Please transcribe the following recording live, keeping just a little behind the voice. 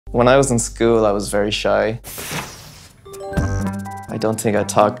When I was in school, I was very shy. I don't think I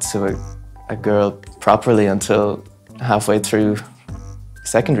talked to a girl properly until halfway through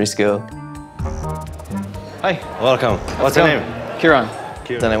secondary school. Hi. Welcome. What's your name? Ciarán.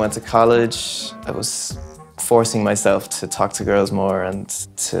 Then I went to college. I was forcing myself to talk to girls more and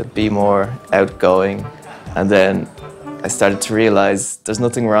to be more outgoing. And then I started to realize there's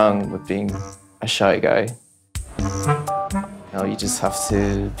nothing wrong with being a shy guy. You know, you just have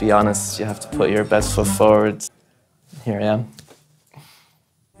to be honest, you have to put your best foot forward. Here I am.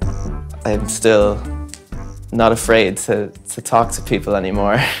 I'm still not afraid to talk to people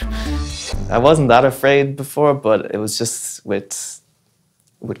anymore. I wasn't that afraid before, but it was just with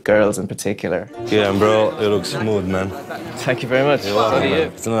girls in particular. Yeah, bro, you look smooth, man. Thank you very much. You're welcome, man.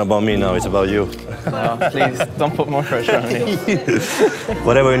 It's not about me now, it's about you. No, please, don't put more pressure on me.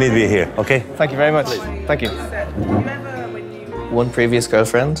 Whatever you need, we're here, okay? Thank you very much. Thank you. One previous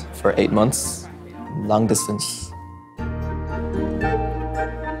girlfriend for 8 months, long distance.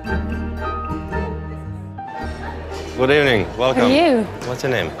 Good evening, welcome. How are you? What's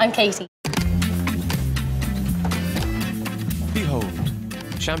your name? I'm Katie. Behold,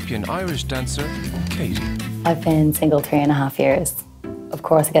 champion Irish dancer, Katie. I've been single 3.5 years. Of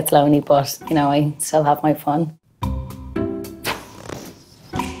course it gets lonely, but, you know, I still have my fun.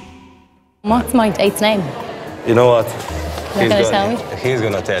 What's my date's name? You know what? You're gonna tell me? He's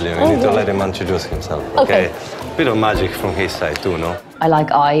gonna tell you. Oh, You need to yeah. let him introduce himself, Okay. Bit of magic from his side too, no? I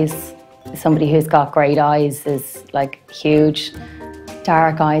like eyes. Somebody who's got great eyes is, like, huge.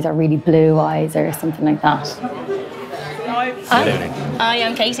 Dark eyes or really blue eyes or something like that. Good evening. Hi,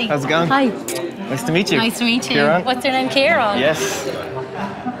 I'm Katie. How's it going? Hi. Nice to meet you. Nice to meet you. Ciarán? What's your name, Ciarán? Yes.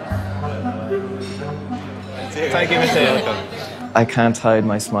 Thank you, Michelle. I can't hide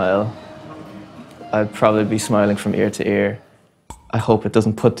my smile. I'd probably be smiling from ear to ear. I hope it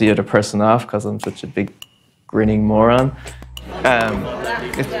doesn't put the other person off because I'm such a big grinning moron.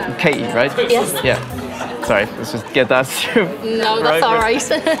 It's Katie, right? Yes. Yeah. Sorry, let's just get that through. No, that's all right.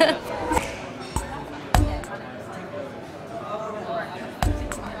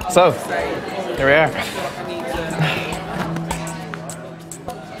 So, here we are.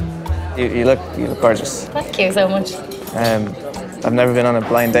 You look gorgeous. Thank you so much. I've never been on a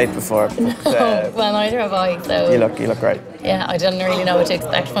blind date before. But, Well, neither have I, so... you look great. Yeah, I didn't really know what to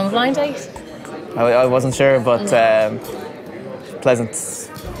expect from a blind date. I wasn't sure, but pleasant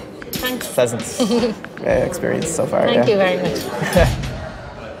Thanks. experience so far. Thank you very much.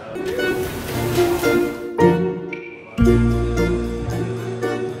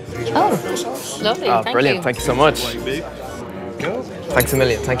 Oh, lovely. Oh, Thank brilliant. you. Thank you so much. Thanks a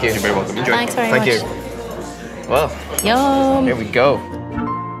million. Thank you. You're very welcome. Enjoy. Thanks very Thank much. you. Well, Yum. here we go.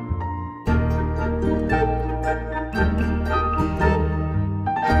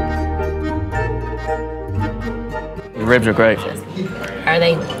 Your ribs are great. Are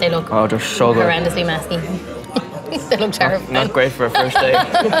they? They look Oh, they're so good. horrendously messy. They look terrible. Not great for a first date.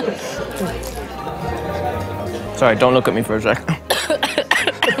 Sorry, don't look at me for a second.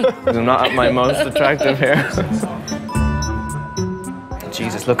 I'm not at my most attractive here.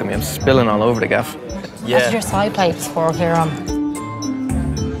 Jesus, look at me. I'm spilling all over the gaff. What are your side plates for, Ciarán?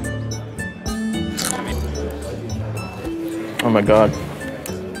 Oh my God.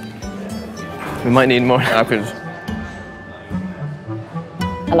 We might need more napkins.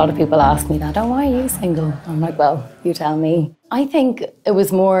 A lot of people ask me that, oh, why are you single? I'm like, well, you tell me. I think it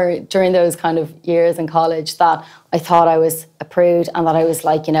was more during those kind of years in college that I thought I was a prude and that I was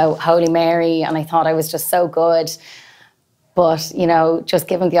like, you know, Holy Mary, and I thought I was just so good. But, you know, just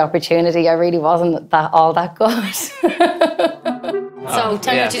given the opportunity, I really wasn't all that good. So,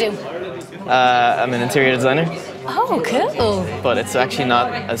 tell me what you do. I'm an interior designer, Oh, cool. but it's actually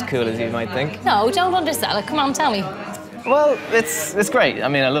not as cool as you might think. No, don't undersell it. Come on, tell me. Well, it's great. I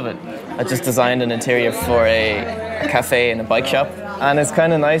mean, I love it. I just designed an interior for a cafe and a bike shop, and it's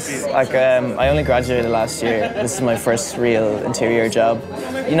kind of nice. Like, I only graduated last year. This is my first real interior job.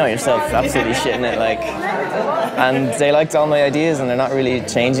 You know yourself, absolutely shitting it, like. And they liked all my ideas, and they're not really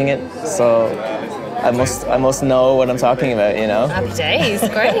changing it. So I must know what I'm talking about, you know. Happy days.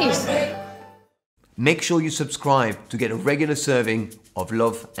 Great. Make sure you subscribe to get a regular serving of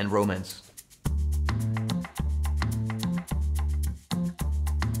love and romance.